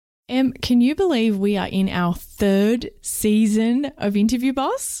Can you believe we are in our 3rd season of Interview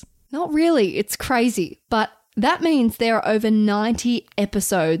Boss? Not really. It's crazy. But that means there are over 90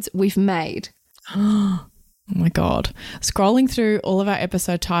 episodes we've made. Oh my God. Scrolling through all of our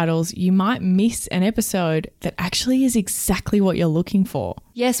episode titles, you might miss an episode that actually is exactly what you're looking for.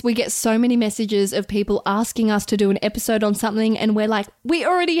 Yes, we get so many messages of people asking us to do an episode on something and we're like, we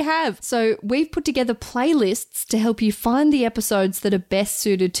already have. So we've put together playlists to help you find the episodes that are best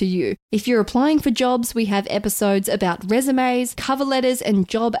suited to you. If you're applying for jobs, we have episodes about resumes, cover letters, and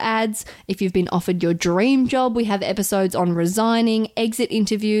job ads. If you've been offered your dream job, we have episodes on resigning, exit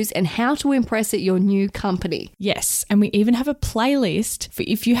interviews, and how to impress at your new company. Yes, and we even have a playlist for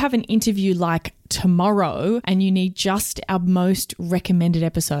if you have an interview like tomorrow and you need just our most recommended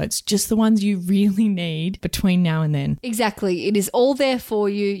episodes, just the ones you really need between now and then. Exactly. It is all there for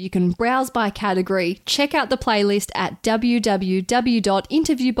you. You can browse by category. Check out the playlist at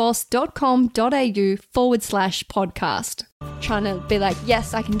www.interviewboss.com.au/podcast. Trying to be like,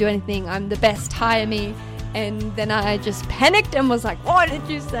 yes, I can do anything. I'm the best. Hire me. And then I just panicked and was like, why did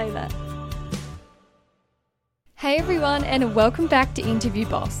you say that? Hey everyone, and welcome back to Interview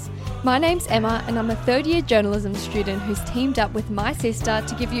Boss. My name's Emma and I'm a 3rd-year journalism student who's teamed up with my sister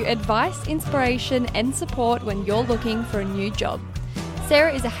to give you advice, inspiration and support when you're looking for a new job.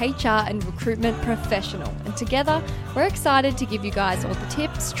 Sarah is a HR and recruitment professional, and together we're excited to give you guys all the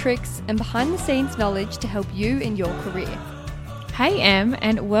tips, tricks and behind-the-scenes knowledge to help you in your career. Hey Em,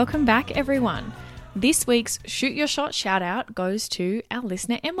 and welcome back everyone. This week's Shoot Your Shot shout out goes to our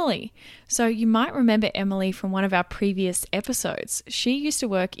listener Emily. So you might remember Emily from one of our previous episodes. She used to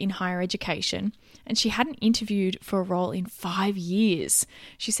work in higher education and she hadn't interviewed for a role in 5 years.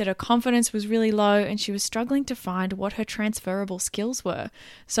 She said her confidence was really low and she was struggling to find what her transferable skills were.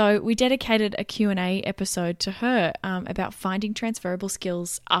 So we dedicated a Q&A episode to her about finding transferable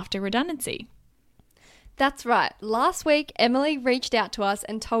skills after redundancy. That's right. Last week, Emily reached out to us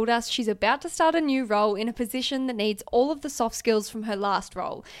and told us she's about to start a new role in a position that needs all of the soft skills from her last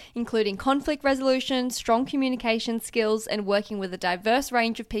role, including conflict resolution, strong communication skills, and working with a diverse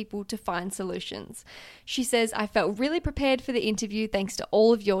range of people to find solutions. She says, I felt really prepared for the interview thanks to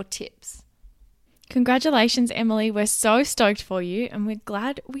all of your tips. Congratulations, Emily. We're so stoked for you and we're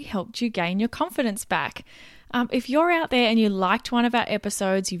glad we helped you gain your confidence back. If you're out there and you liked one of our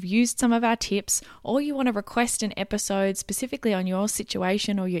episodes, you've used some of our tips, or you want to request an episode specifically on your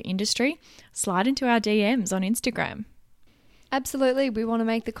situation or your industry, slide into our DMs on Instagram. Absolutely. We want to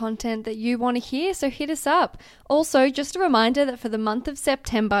make the content that you want to hear, so hit us up. Also, just a reminder that for the month of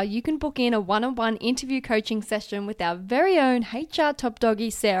September, you can book in a one-on-one interview coaching session with our very own HR top doggy,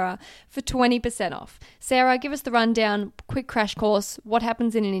 Sarah, for 20% off. Sarah, give us the rundown, quick crash course, what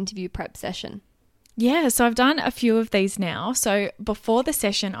happens in an interview prep session? Yeah, so I've done a few of these now. So before the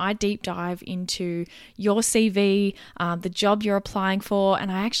session, I deep dive into your CV, the job you're applying for, and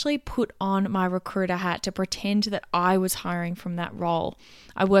I actually put on my recruiter hat to pretend that I was hiring from that role.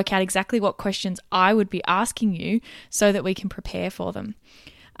 I work out exactly what questions I would be asking you so that we can prepare for them.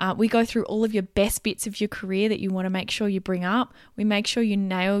 We go through all of your best bits of your career that you want to make sure you bring up. We make sure you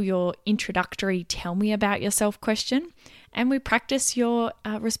nail your introductory tell me about yourself question. And we practice your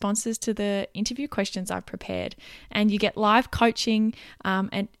responses to the interview questions I've prepared. And you get live coaching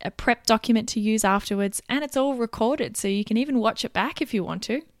and a prep document to use afterwards. And it's all recorded, so you can even watch it back if you want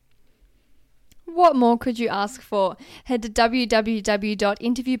to. What more could you ask for? Head to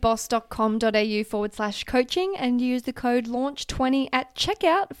www.interviewboss.com.au/coaching and use the code LAUNCH20 at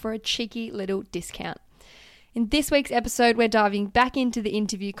checkout for a cheeky little discount. In this week's episode, we're diving back into the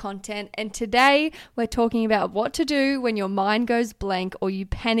interview content, and today we're talking about what to do when your mind goes blank or you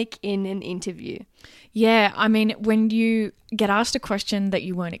panic in an interview. Yeah, I mean, when you get asked a question that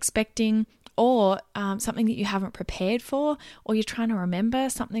you weren't expecting, or something that you haven't prepared for, or you're trying to remember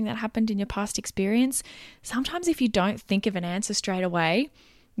something that happened in your past experience, sometimes if you don't think of an answer straight away,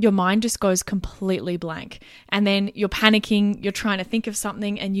 your mind just goes completely blank. And then you're panicking, you're trying to think of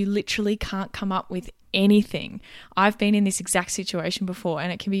something, and you literally can't come up with anything. I've been in this exact situation before,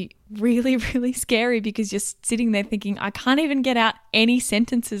 and it can be really, really scary because you're sitting there thinking, I can't even get out any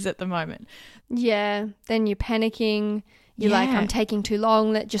sentences at the moment. Yeah, then you're panicking. You're like, I'm taking too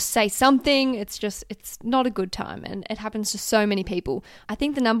long. Let's just say something. It's not a good time. And it happens to so many people. I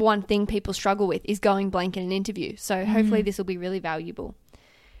think the number one thing people struggle with is going blank in an interview. So hopefully this will be really valuable.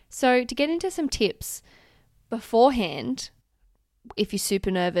 So to get into some tips beforehand, if you're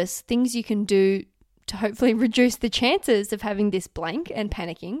super nervous, things you can do to hopefully reduce the chances of having this blank and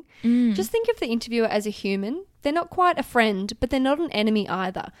panicking. Just think of the interviewer as a human. They're not quite a friend, but they're not an enemy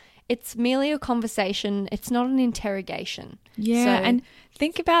either. it's merely a conversation. It's not an interrogation. Yeah, and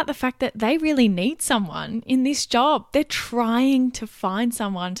think about the fact that they really need someone in this job. They're trying to find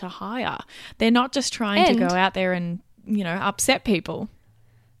someone to hire. They're not just trying to go out there and, upset people.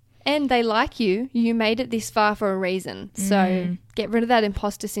 And they like you. You made it this far for a reason. So get rid of that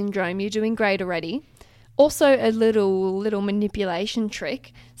imposter syndrome. You're doing great already. Also, a little manipulation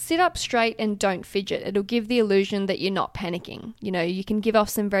trick. Sit up straight and don't fidget. It'll give the illusion that you're not panicking. You can give off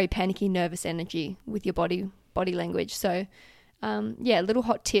some very panicky, nervous energy with your body language. So, little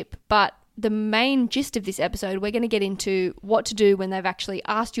hot tip. But the main gist of this episode, we're going to get into what to do when they've actually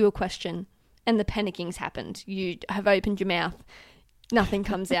asked you a question and the panicking's happened. You have opened your mouth. Nothing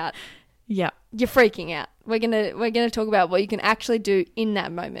comes out. Yeah. You're freaking out. We're gonna talk about what you can actually do in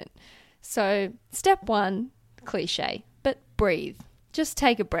that moment. So, step 1, cliche, but breathe. Just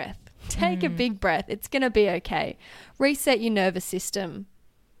take a breath. Take a big breath. It's going to be okay. Reset your nervous system.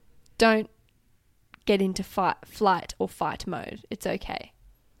 Don't get into flight or fight mode. It's okay.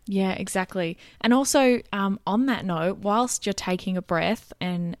 Yeah, exactly. And also, on that note, whilst you're taking a breath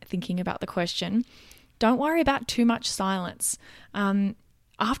and thinking about the question, don't worry about too much silence.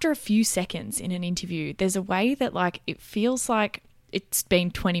 After a few seconds in an interview, there's a way that it feels like it's been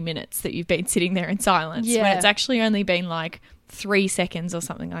 20 minutes that you've been sitting there in silence when it's actually only been 3 seconds or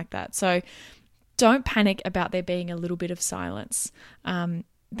something like that. So don't panic about there being a little bit of silence.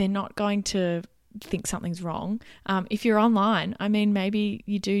 They're not going to think something's wrong. If you're online, maybe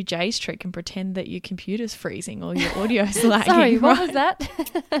you do Jay's trick and pretend that your computer's freezing or your audio's lagging. Sorry, what was that?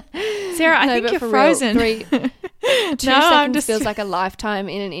 Sarah, I think you're frozen. 2 seconds feels like a lifetime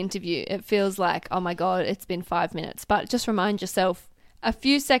in an interview. It feels like, oh my God, it's been 5 minutes. But just remind yourself, a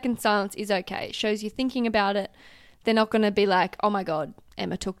few seconds silence is okay. It shows you thinking about it. They're not going to be like, oh my God,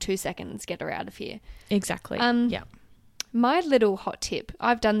 Emma took 2 seconds, get her out of here. Exactly. Yeah. My little hot tip,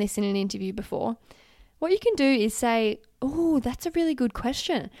 I've done this in an interview before. What you can do is say, oh, that's a really good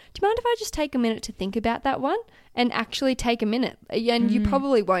question. Do you mind if I just take a minute to think about that one? And actually take a minute. And you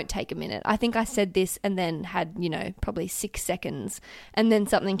probably won't take a minute. I think I said this and then had, probably 6 seconds. And then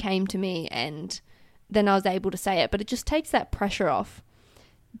something came to me and then I was able to say it. But it just takes that pressure off.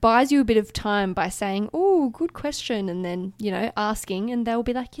 Buys you a bit of time by saying, oh, good question. And then, asking. And they'll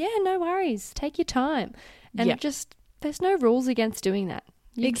be like, yeah, no worries. Take your time. And there's no rules against doing that.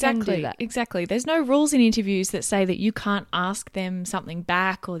 You can do that. Exactly. There's no rules in interviews that say that you can't ask them something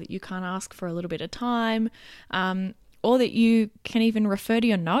back or that you can't ask for a little bit of time, or that you can even refer to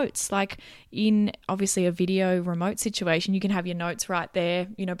your notes. Like in obviously a video remote situation, you can have your notes right there,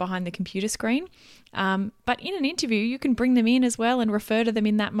 behind the computer screen. But in an interview, you can bring them in as well and refer to them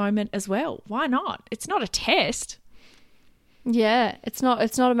in that moment as well. Why not? It's not a test. Yeah, it's not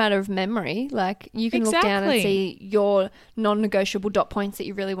a matter of memory. You can look down and see your non-negotiable dot points that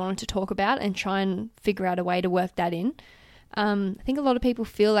you really wanted to talk about and try and figure out a way to work that in. I think a lot of people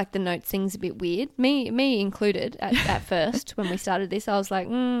feel like the notes thing's a bit weird. Me included at first when we started this. I was like,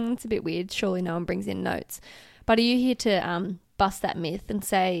 it's a bit weird. Surely no one brings in notes. But are you here to bust that myth and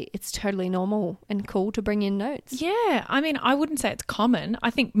say it's totally normal and cool to bring in notes? Yeah. I wouldn't say it's common.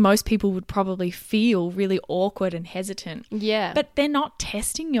 I think most people would probably feel really awkward and hesitant. Yeah. But they're not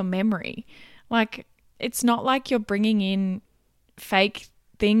testing your memory. It's not like you're bringing in fake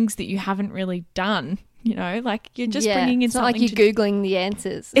things that you haven't really done. You're just bringing in it's not something. Like you're Googling the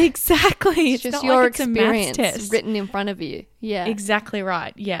answers. Exactly. It's just not your like experience it's a maths test written in front of you. Yeah. Exactly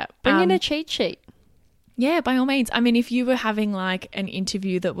right. Yeah. Bring in a cheat sheet. Yeah, by all means. If you were having an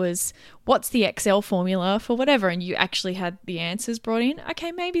interview that was, what's the Excel formula for whatever, and you actually had the answers brought in,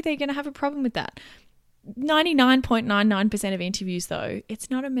 okay, maybe they're going to have a problem with that. 99.99% of interviews, though,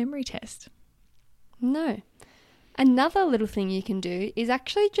 it's not a memory test. No. Another little thing you can do is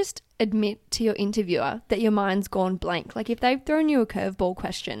actually just admit to your interviewer that your mind's gone blank. If they've thrown you a curveball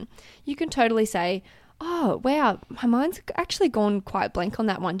question, you can totally say, oh, wow, my mind's actually gone quite blank on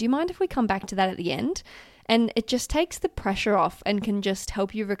that one. Do you mind if we come back to that at the end? And it just takes the pressure off and can just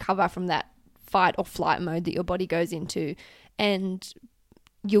help you recover from that fight or flight mode that your body goes into. And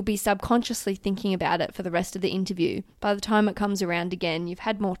you'll be subconsciously thinking about it for the rest of the interview. By the time it comes around again, you've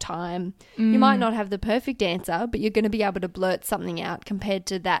had more time. You might not have the perfect answer, but you're going to be able to blurt something out compared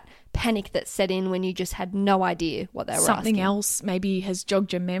to that panic that set in when you just had no idea what they were asking. Something else maybe has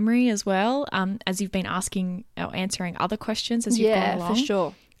jogged your memory as well, as you've been asking or answering other questions as you've gone along. Yeah, for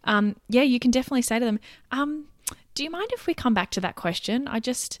sure. You can definitely say to them, do you mind if we come back to that question? I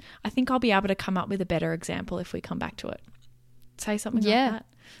think I'll be able to come up with a better example if we come back to it. Say something like that.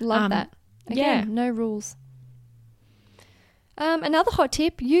 Love that. Again, no rules. Another hot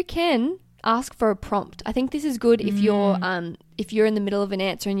tip, you can ask for a prompt. I think this is good if if you're in the middle of an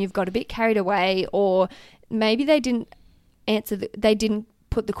answer and you've got a bit carried away, or maybe they didn't they didn't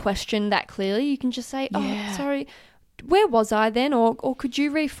put the question that clearly, you can just say, oh, sorry, where was I then? Or could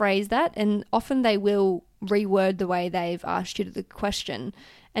you rephrase that? And often they will reword the way they've asked you the question,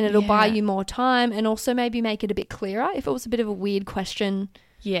 and it'll buy you more time, and also maybe make it a bit clearer if it was a bit of a weird question.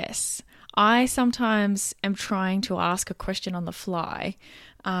 Yes. I sometimes am trying to ask a question on the fly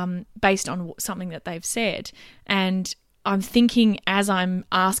based on something that they've said, and I'm thinking as I'm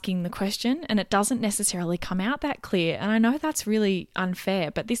asking the question, and it doesn't necessarily come out that clear. And I know that's really unfair,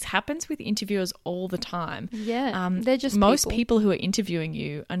 but this happens with interviewers all the time. Yeah, they're just most people who are interviewing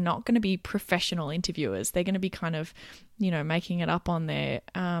you are not going to be professional interviewers. They're going to be kind of, making it up on their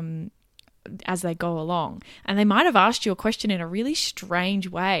as they go along. And they might have asked you a question in a really strange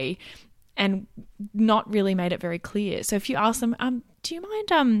way and not really made it very clear. So if you ask them, do you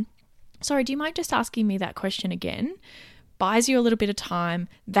mind just asking me that question again? Buys you a little bit of time.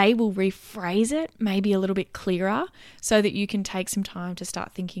 They will rephrase it maybe a little bit clearer so that you can take some time to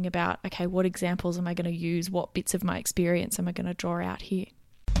start thinking about, okay, what examples am I going to use? What bits of my experience am I going to draw out here?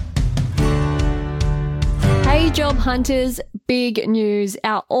 Hey job hunters, big news.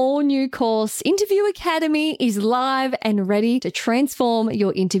 Our all new course, Interview Academy, is live and ready to transform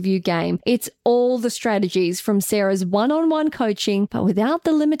your interview game. It's all the strategies from Sarah's one-on-one coaching, but without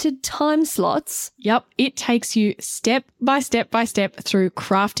the limited time slots. Yep, it takes you step by step through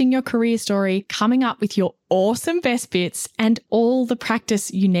crafting your career story, coming up with your awesome best bits, and all the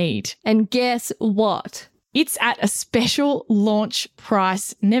practice you need. And guess what? It's at a special launch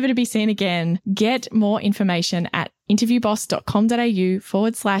price, never to be seen again. Get more information at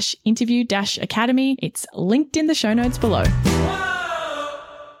interviewboss.com.au/interview-academy. It's linked in the show notes below.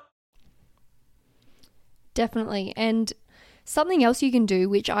 Definitely. And something else you can do,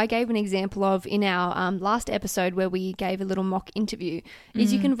 which I gave an example of in our last episode where we gave a little mock interview,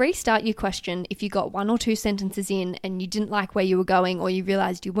 is you can restart your question if you got 1 or 2 sentences in and you didn't like where you were going, or you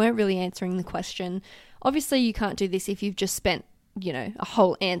realized you weren't really answering the question. Obviously, you can't do this if you've just spent, a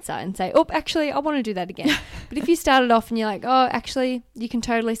whole answer and say, oh, actually, I want to do that again. But if you started off and you're like, oh, actually, you can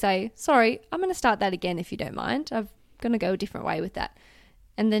totally say, sorry, I'm going to start that again if you don't mind. I'm going to go a different way with that.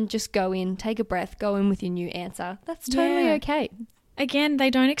 And then just go in, take a breath, go in with your new answer. That's totally okay. Again, they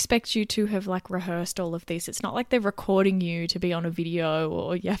don't expect you to have rehearsed all of this. It's not like they're recording you to be on a video,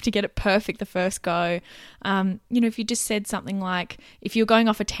 or you have to get it perfect the first go. If you just said something like, if you're going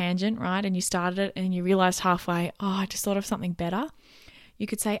off a tangent, right, and you started it and you realized halfway, oh, I just thought of something better, you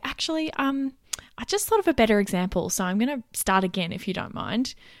could say, actually, I just thought of a better example, so I'm going to start again if you don't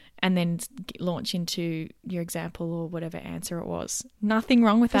mind, and then launch into your example or whatever answer it was. Nothing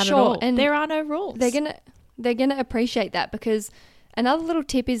wrong with that at all. And there are no rules. They're gonna appreciate that, because another little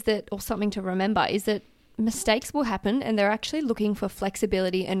tip is that, or something to remember, is that mistakes will happen, and they're actually looking for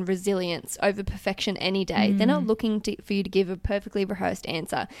flexibility and resilience over perfection any day. They're not looking for you to give a perfectly rehearsed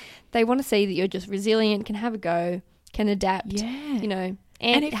answer. They want to see that you're just resilient, can have a go, can adapt,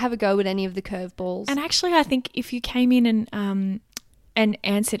 and have a go at any of the curveballs. And actually, I think if you came in and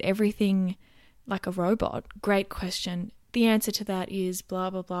answered everything like a robot, great question, the answer to that is blah,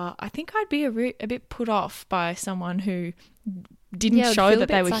 blah, blah, I think I'd be a bit put off by someone who didn't show that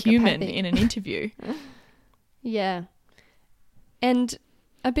they were human in an interview. Yeah. And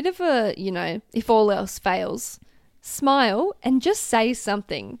a bit of a, if all else fails, smile and just say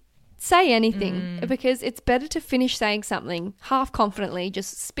something. Say anything, because it's better to finish saying something half confidently,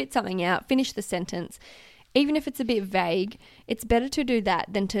 just spit something out, finish the sentence. Even if it's a bit vague, it's better to do that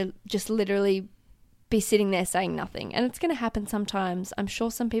than to just literally be sitting there saying nothing. And it's going to happen sometimes. I'm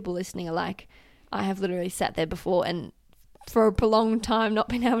sure some people listening are like, I have literally sat there before and for a prolonged time not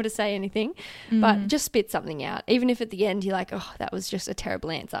been able to say anything, but just spit something out. Even if at the end you're like, oh, that was just a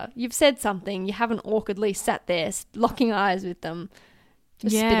terrible answer. You've said something. You haven't awkwardly sat there locking eyes with them.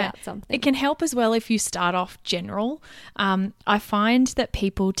 Just spit out something. It can help as well if you start off general. I find that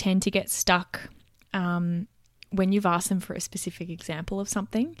people tend to get stuck when you've asked them for a specific example of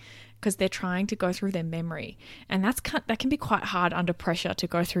something, because they're trying to go through their memory, and that can be quite hard under pressure to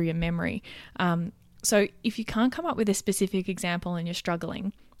go through your memory. So if you can't come up with a specific example and you're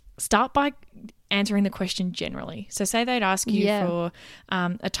struggling, start by answering the question generally. So say they'd ask you for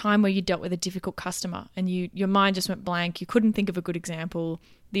a time where you dealt with a difficult customer and your mind just went blank. You couldn't think of a good example.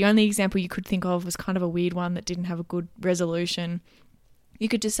 The only example you could think of was kind of a weird one that didn't have a good resolution. You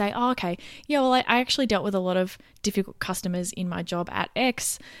could just say, oh, okay, yeah, well, I actually dealt with a lot of difficult customers in my job at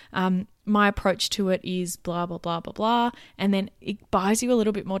X. My approach to it is blah, blah, blah, blah, blah. And then it buys you a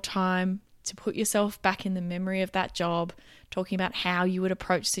little bit more time to put yourself back in the memory of that job, talking about how you would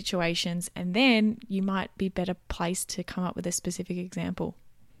approach situations, and then you might be better placed to come up with a specific example.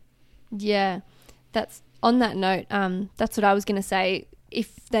 Yeah, that's on that note. That's what I was going to say.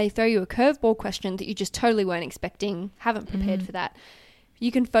 If they throw you a curveball question that you just totally weren't expecting, haven't prepared for that,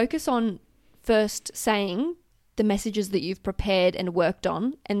 you can focus on first saying the messages that you've prepared and worked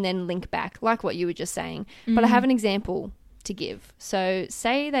on, and then link back, like what you were just saying. But I have an example to give. So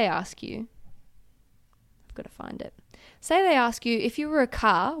say they ask you, I've got to find it. Say they ask you, if you were a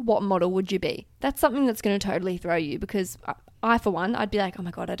car, what model would you be? That's something that's going to totally throw you, because I, for one, I'd be like, oh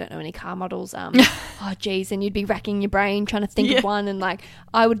my God, I don't know any car models. Oh, geez. And you'd be racking your brain trying to think of one, and like,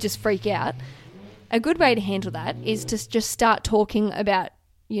 I would just freak out. A good way to handle that is to just start talking about,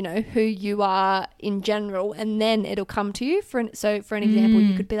 you know, who you are in general, and then it'll come to you. For an example,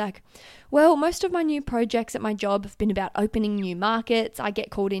 you could be like, well, most of my new projects at my job have been about opening new markets. I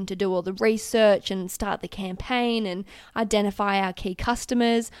get called in to do all the research and start the campaign and identify our key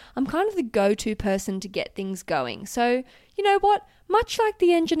customers. I'm kind of the go-to person to get things going. So, you know what? Much like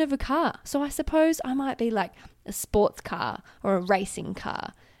the engine of a car. So I suppose I might be like a sports car or a racing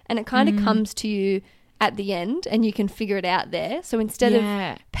car. And it kind of comes to you at the end, and you can figure it out there. So instead of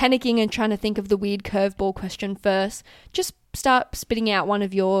panicking and trying to think of the weird curveball question first, just start spitting out one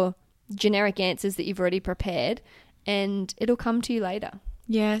of your generic answers that you've already prepared, and it'll come to you later.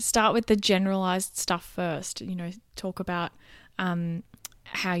 Yeah, start with the generalized stuff first. You know, talk about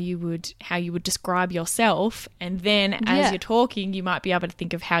how you would describe yourself, and then as you're talking, you might be able to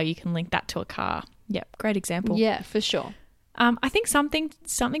think of how you can link that to a car. Yep, great example. Yeah, for sure. I think something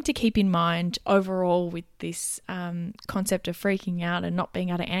to keep in mind overall with this concept of freaking out and not being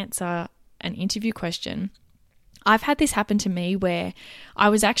able to answer an interview question. I've had this happen to me where I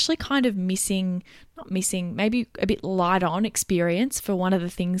was actually kind of maybe a bit light on experience for one of the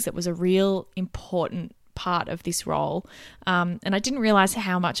things that was a real important part of this role. And I didn't realize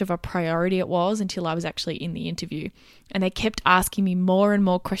how much of a priority it was until I was actually in the interview. And they kept asking me more and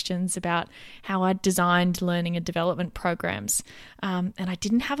more questions about how I designed learning and development programs. And I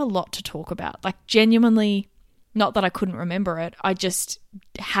didn't have a lot to talk about. Like, genuinely, not that I couldn't remember it, I just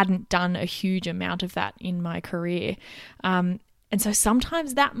hadn't done a huge amount of that in my career. And so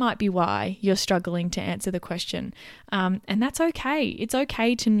sometimes that might be why you're struggling to answer the question. And that's okay. It's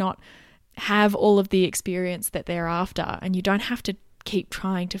okay to not have all of the experience that they're after, and you don't have to keep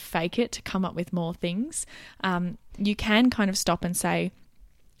trying to fake it to come up with more things. You can kind of stop and say,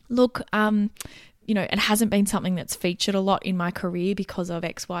 look, you know, it hasn't been something that's featured a lot in my career because of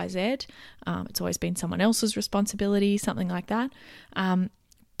X, Y, Z. It's always been someone else's responsibility, something like that.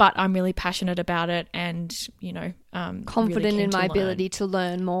 But I'm really passionate about it, and, you know, confident really in my ability to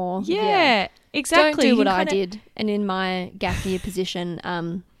learn more. Yeah, exactly. Don't do what I did. And in my gap year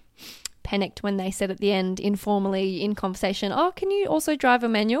position, panicked when they said at the end, informally in conversation, oh, can you also drive a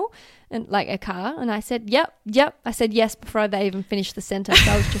manual and like a car? And I said, yep. I said yes before they even finished the sentence.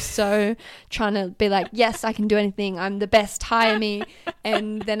 I was just so trying to be like, yes, I can do anything. I'm the best. Hire me.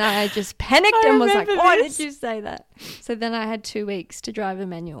 And then I just panicked and was like, why did you say that? So then I had 2 weeks to drive a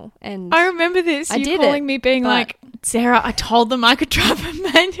manual. And I remember this. You calling me being like, Sarah, I told them I could drive a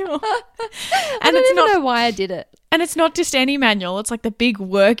manual. I don't even know why I did it. And it's not just any manual. It's like the big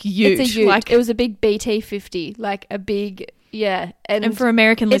work ute. It's a ute. Like, it was a big BT50, like a big, yeah. And for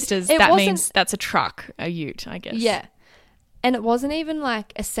American listeners, that means that's a truck, a ute, I guess. Yeah. And it wasn't even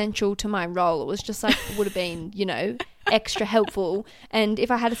like essential to my role. It was just like, would have been, you know, extra helpful. And if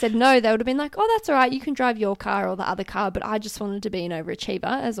I had said no, they would have been like, oh, that's all right. You can drive your car or the other car. But I just wanted to be an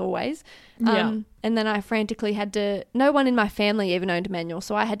overachiever, as always. And then I frantically had to, no one in my family even owned a manual.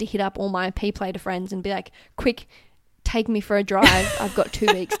 So I had to hit up all my P-Plater friends and be like, quick, take me for a drive. I've got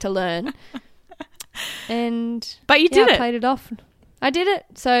 2 weeks to learn. But you did it. I played it off. I did it.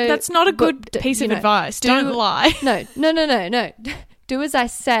 So that's not a good piece of advice. Don't lie. No. Do as I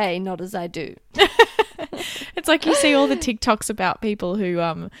say, not as I do. It's like you see all the TikToks about people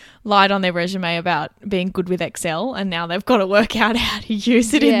who lied on their resume about being good with Excel, and now they've got to work out how to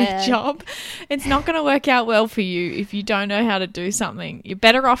use it in their job. It's not going to work out well for you if you don't know how to do something. You're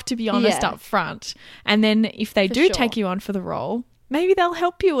better off to be honest up front. And then if they take you on for the role, maybe they'll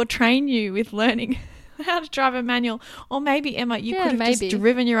help you or train you with learning how to drive a manual. Or maybe, Emma, you could have just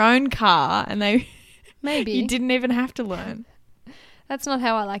driven your own car and you didn't even have to learn. That's not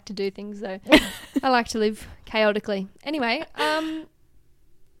how I like to do things, though. I like to live chaotically. Anyway,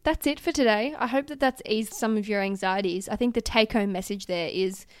 that's it for today. I hope that's eased some of your anxieties. I think the take-home message there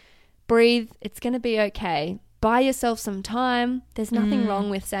is breathe. It's going to be okay. buy yourself some time. There's nothing wrong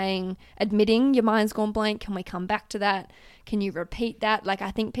with admitting your mind's gone blank. Can we come back to that? Can you repeat that? Like,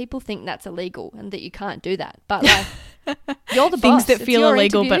 I think people think that's illegal and that you can't do that. But like, you're the boss. Things that feel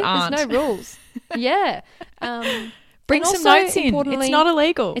illegal but aren't. There's no rules. Yeah. Bring some notes in. It's not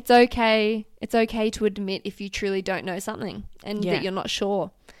illegal. It's okay. It's okay to admit if you truly don't know something and that you're not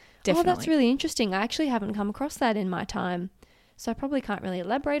sure. Definitely. Oh, that's really interesting. I actually haven't come across that in my time. So I probably can't really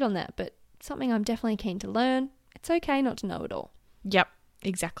elaborate on that, but something I'm definitely keen to learn. It's okay not to know it all. Yep,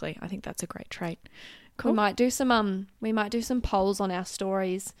 exactly. I think that's a great trait. Cool. We might do some polls on our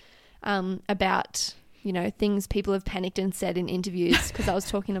stories about, you know, things people have panicked and said in interviews, because I was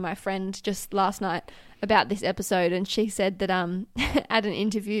talking to my friend just last night about this episode, and she said that at an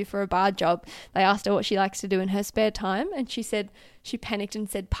interview for a bar job, they asked her what she likes to do in her spare time, and she said she panicked and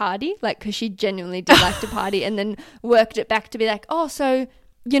said party, like, because she genuinely did like to party, and then worked it back to be like, oh, so,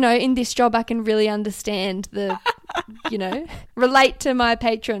 you know, in this job I can really understand the, you know, relate to my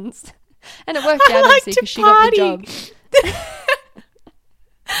patrons. And it worked out, obviously, because she got the job.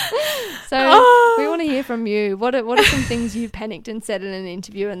 So we want to hear from you. What are some things you've panicked and said in an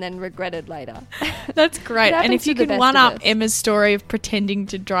interview and then regretted later? That's great. And if you can one up Emma's story of pretending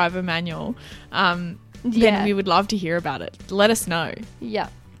to drive a manual, then we would love to hear about it. Let us know. Yeah.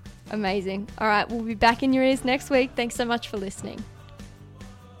 Amazing. All right. We'll be back in your ears next week. Thanks so much for listening.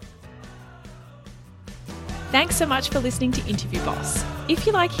 Thanks so much for listening to Interview Boss. If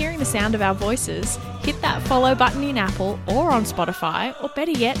you like hearing the sound of our voices, hit that follow button in Apple or on Spotify, or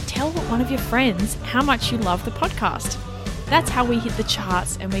better yet, tell one of your friends how much you love the podcast. That's how we hit the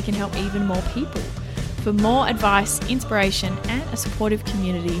charts and we can help even more people. For more advice, inspiration, and a supportive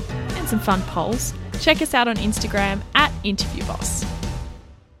community, and some fun polls, check us out on Instagram at InterviewBoss.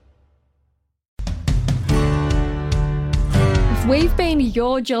 If we've been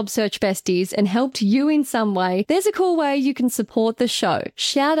your job search besties and helped you in some way, there's a cool way you can support the show.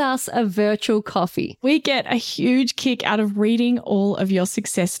 Shout us a virtual coffee. We get a huge kick out of reading all of your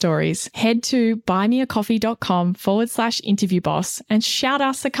success stories. Head to buymeacoffee.com/interviewboss and shout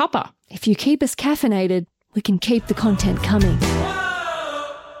us a cuppa. If you keep us caffeinated, we can keep the content coming.